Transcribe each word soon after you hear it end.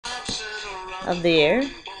of the year.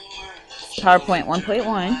 It's PowerPoint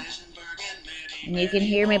 1.1. And you can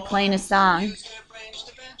hear me playing a song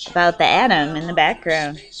about the atom in the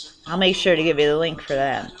background. I'll make sure to give you the link for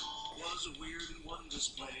that.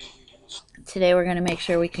 Today we're going to make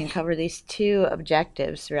sure we can cover these two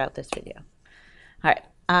objectives throughout this video. All right.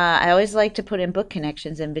 I always like to put in book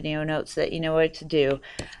connections and video notes so that you know what to do.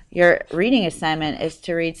 Your reading assignment is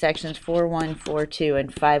to read sections 4.1, 4.2,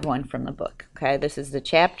 and 5.1 from the book. Okay, this is the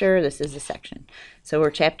chapter, this is the section. So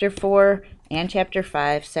we're chapter 4 and chapter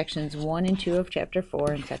 5, sections 1 and 2 of chapter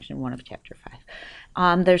 4, and section 1 of chapter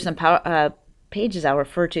 5. There's some pages I'll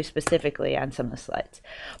refer to specifically on some of the slides.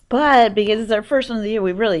 But because it's our first one of the year,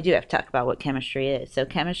 we really do have to talk about what chemistry is. So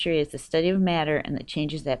chemistry is the study of matter and the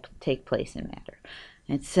changes that take place in matter.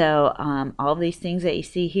 And so all these things that you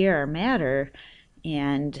see here are matter,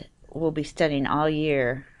 and we'll be studying all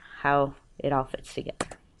year how it all fits together.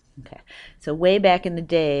 Okay, so way back in the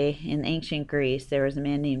day in ancient Greece, there was a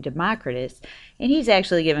man named Democritus, and he's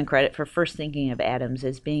actually given credit for first thinking of atoms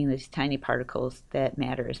as being these tiny particles that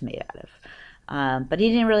matter is made out of. But he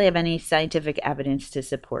didn't really have any scientific evidence to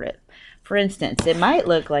support it. For instance, it might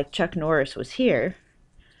look like Chuck Norris was here,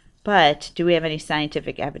 but do we have any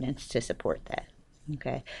scientific evidence to support that?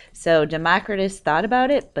 Okay, so Democritus thought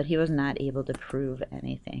about it, but he was not able to prove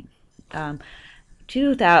anything. About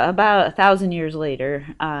 1,000 years later,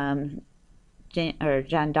 John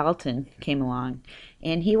Dalton came along,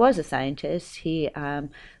 and he was a scientist. He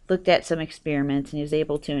looked at some experiments, and he was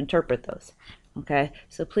able to interpret those. Okay,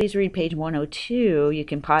 so please read page 102. You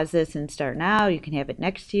can pause this and start now. You can have it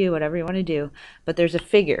next to you, whatever you want to do. But there's a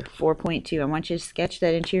figure, 4.2. I want you to sketch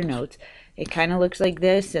that into your notes. It kind of looks like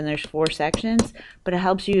this, and there's 4 sections, but it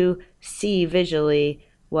helps you see visually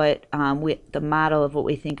what the model of what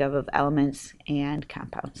we think of elements and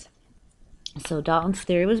compounds. So Dalton's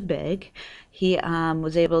theory was big. He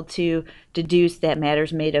was able to deduce that matter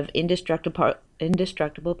is made of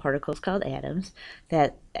indestructible particles called atoms,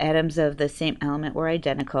 that atoms of the same element were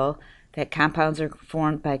identical, that compounds are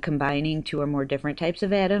formed by combining 2 or more different types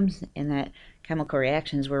of atoms, and that chemical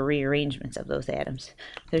reactions were rearrangements of those atoms.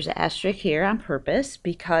 There's an asterisk here on purpose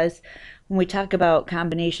because when we talk about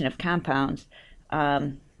combination of compounds,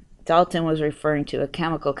 Dalton was referring to a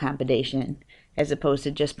chemical combination as opposed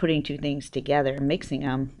to just putting 2 things together and mixing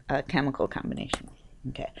them, a chemical combination.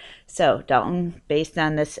 Okay, so Dalton, based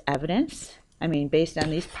on this evidence, based on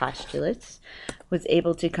these postulates, was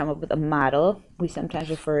able to come up with a model. We sometimes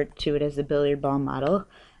refer to it as the billiard ball model.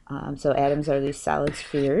 So atoms are these solid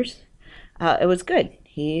spheres. It was good.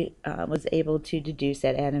 He was able to deduce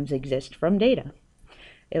that atoms exist from data.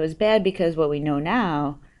 It was bad because what we know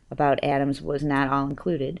now about atoms was not all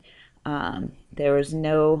included. There was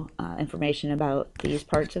no information about these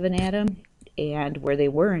parts of an atom and where they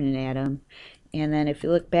were in an atom. And then if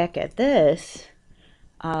you look back at this,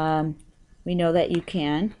 we know that you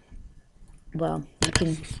can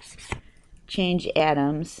change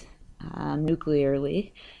atoms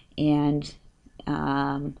nuclearly, and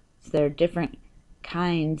so there are different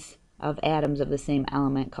kinds of atoms of the same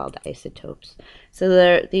element called isotopes.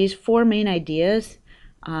 So these 4 main ideas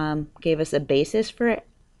gave us a basis for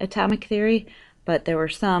atomic theory, but there were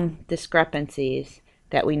some discrepancies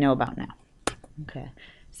that we know about now. Okay,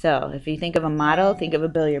 so if you think of a model, think of a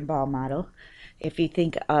billiard ball model. If you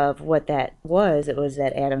think of what that was, it was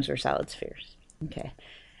that atoms were solid spheres. Okay,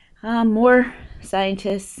 more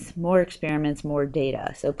scientists, more experiments, more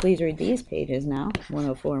data. So please read these pages now,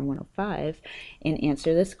 104 and 105, and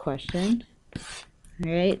answer this question.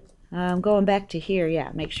 All right, going back to here, yeah,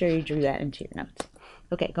 make sure you drew that into your notes.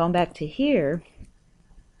 Okay, going back to here,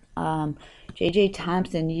 J.J.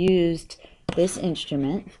 Thomson used this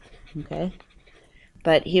instrument, okay,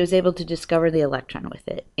 but he was able to discover the electron with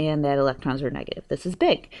it, and that electrons were negative. This is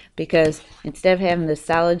big because instead of having this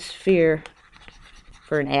solid sphere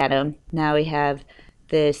for an atom, now we have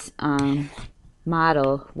this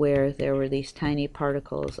model where there were these tiny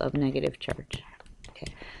particles of negative charge.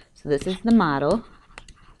 Okay, so this is the model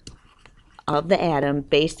of the atom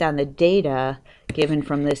based on the data given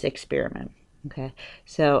from this experiment. Okay,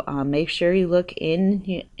 so make sure you look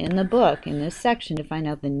in the book, in this section, to find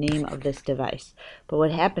out the name of this device. But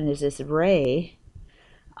what happened is this ray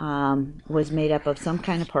was made up of some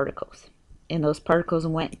kind of particles, and those particles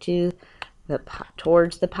went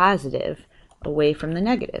towards the positive, away from the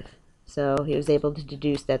negative. So he was able to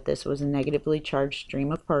deduce that this was a negatively charged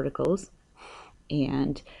stream of particles,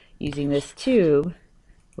 and using this tube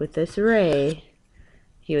with this ray,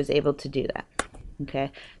 he was able to do that.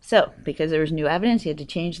 Okay, so because there was new evidence, he had to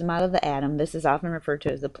change the model of the atom. This is often referred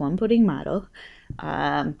to as the plum pudding model.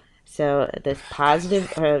 So this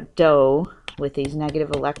positive dough with these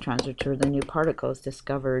negative electrons, which are the new particles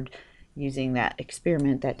discovered using that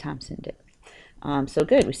experiment that Thomson did. So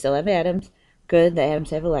good, we still have atoms. Good, the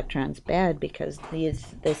atoms have electrons. Bad, because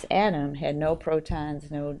this atom had no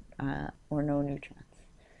protons, or no neutrons.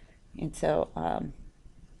 And so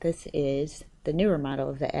this is the newer model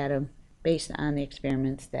of the atom based on the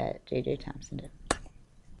experiments that J.J. Thomson did.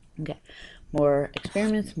 Okay, more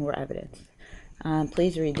experiments, more evidence.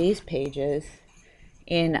 Please read these pages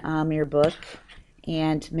in your book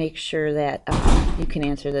and make sure that you can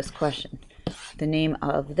answer this question. The name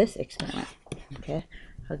of this experiment. Okay,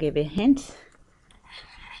 I'll give you a hint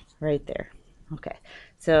right there. Okay,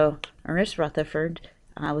 so Ernest Rutherford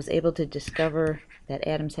was able to discover that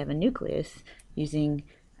atoms have a nucleus using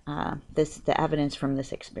the evidence from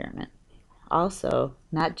this experiment. Also,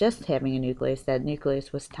 not just having a nucleus, that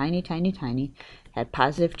nucleus was tiny, tiny, tiny, had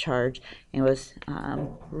positive charge, and was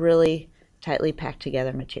really tightly packed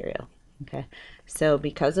together material. Okay, so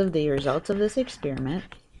because of the results of this experiment,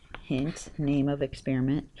 hint, name of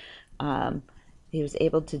experiment, he was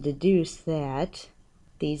able to deduce that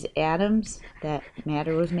these atoms that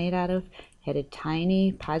matter was made out of had a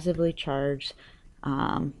tiny, positively charged,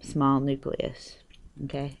 small nucleus.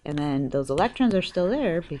 Okay, and then those electrons are still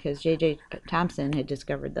there because J.J. Thomson had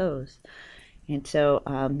discovered those. And so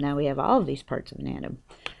now we have all of these parts of an atom.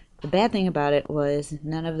 The bad thing about it was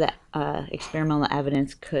none of the experimental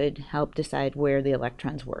evidence could help decide where the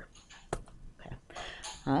electrons were. Okay.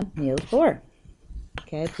 Niels Bohr.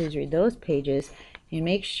 Okay, please read those pages and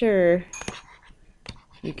make sure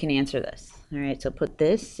you can answer this. All right, so put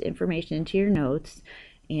this information into your notes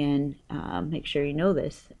and make sure you know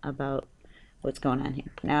this about what's going on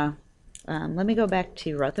here. Now, let me go back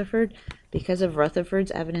to Rutherford. Because of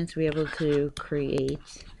Rutherford's evidence, we were able to create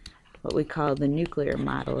what we call the nuclear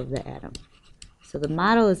model of the atom. So the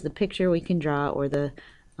model is the picture we can draw, or the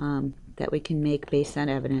that we can make based on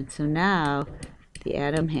evidence. So now the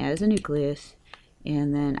atom has a nucleus,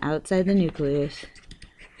 and then outside the nucleus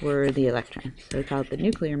were the electrons. So we call it the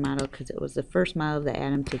nuclear model because it was the first model of the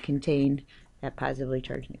atom to contain that positively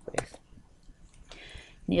charged nucleus.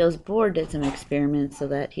 Niels Bohr did some experiments so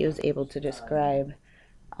that he was able to describe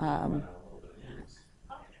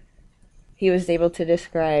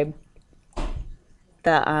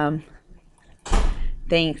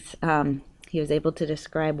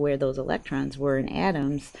where those electrons were in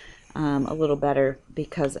atoms a little better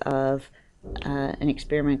because of an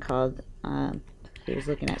experiment called he was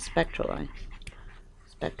looking at spectral lines.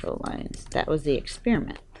 That was the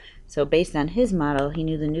experiment. So based on his model, he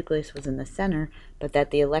knew the nucleus was in the center, but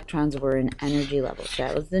that the electrons were in energy levels.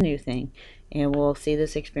 That was the new thing, and we'll see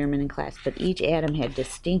this experiment in class. But each atom had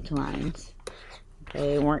distinct lines.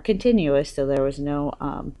 They weren't continuous, so there was no,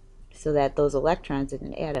 so that those electrons in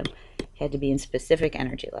an atom had to be in specific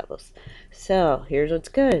energy levels. So here's what's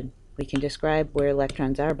good. We can describe where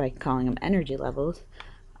electrons are by calling them energy levels.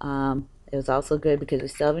 It was also good because we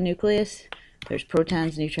still have a nucleus. There's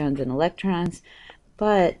protons, neutrons, and electrons,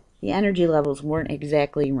 but the energy levels weren't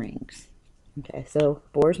exactly rings. Okay, so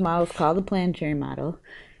Bohr's model is called the planetary model.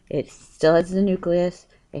 It still has the nucleus,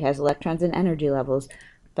 it has electrons and energy levels,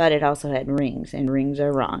 but it also had rings, and rings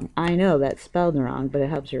are wrong. I know that's spelled wrong, but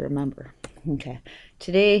it helps you remember. Okay,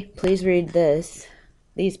 today please read these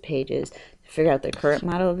pages to figure out the current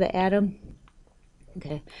model of the atom.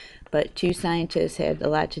 Okay, but two scientists had a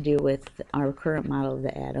lot to do with our current model of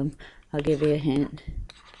the atom. I'll give you a hint.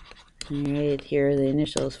 Right here are the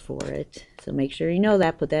initials for it. So make sure you know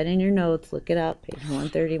that. Put that in your notes. Look it up. Page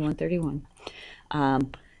 130, 131.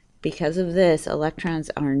 Because of this,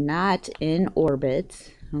 electrons are not in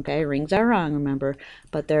orbits. Okay, rings are wrong, remember,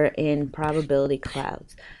 but they're in probability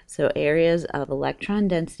clouds. So areas of electron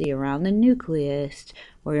density around the nucleus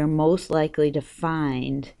where you're most likely to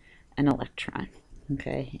find an electron,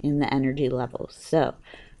 okay, in the energy levels. So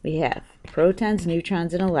we have protons,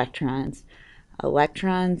 neutrons, and electrons.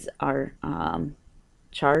 Electrons are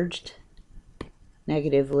charged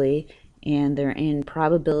negatively, and they're in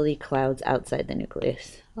probability clouds outside the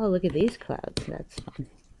nucleus. Oh, look at these clouds. That's fun.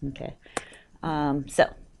 Okay. So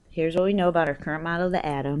here's what we know about our current model of the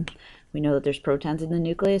atom. We know that there's protons in the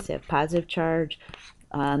nucleus. They have positive charge.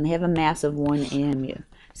 They have a mass of 1 amu.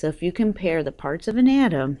 So if you compare the parts of an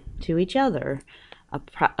atom to each other,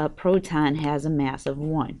 a proton has a mass of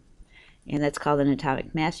 1. And that's called an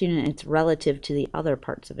atomic mass unit. It's relative to the other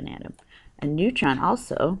parts of an atom. A neutron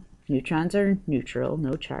also, neutrons are neutral,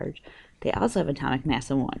 no charge. They also have atomic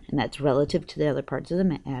mass of 1, and that's relative to the other parts of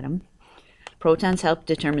the atom. Protons help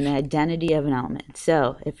determine the identity of an element.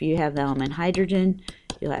 So if you have the element hydrogen,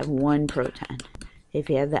 you'll have 1 proton. If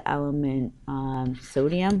you have the element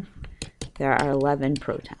sodium, there are 11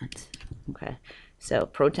 protons. Okay, so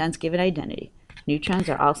protons give it identity. Neutrons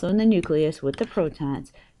are also in the nucleus with the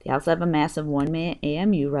protons. They also have a mass of 1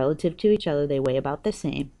 AMU relative to each other. They weigh about the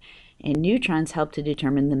same. And neutrons help to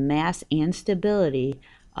determine the mass and stability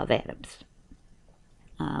of atoms.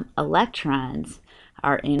 Electrons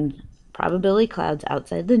are in probability clouds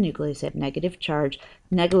outside the nucleus, have negative charge,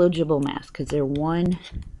 negligible mass, because they're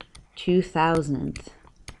 1/2000th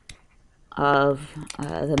of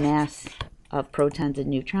the mass of protons and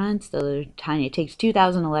neutrons. So they're tiny. It takes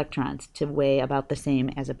 2,000 electrons to weigh about the same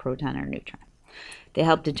as a proton or neutron. They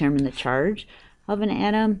help determine the charge of an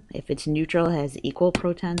atom. If it's neutral, it has equal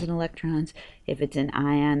protons and electrons. If it's an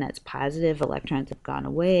ion that's positive, electrons have gone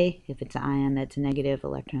away. If it's an ion that's negative,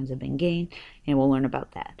 electrons have been gained, and we'll learn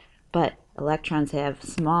about that. But electrons have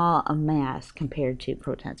small mass compared to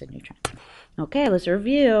protons and neutrons. Okay, let's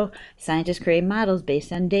review. Scientists create models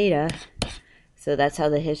based on data. So that's how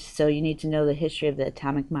so you need to know the history of the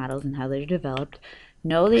atomic models and how they're developed.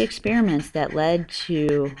 Know the experiments that led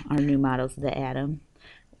to our new models of the atom.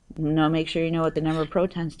 Make sure you know what the number of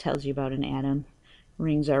protons tells you about an atom.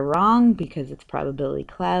 Rings are wrong because it's probability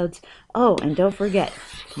clouds. Oh, and don't forget,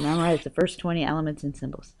 memorize the first 20 elements and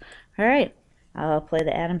symbols. All right, I'll play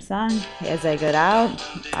the atom song as I go out.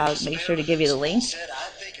 I'll make sure to give you the link.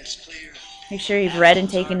 Make sure you've read and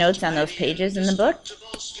taken notes on those pages in the book.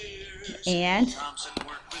 And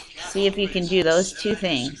see if you can do those two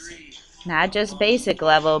things. Not just basic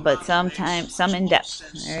level, but sometimes some in depth.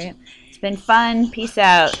 All right. It's been fun. Peace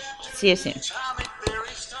out. See you soon.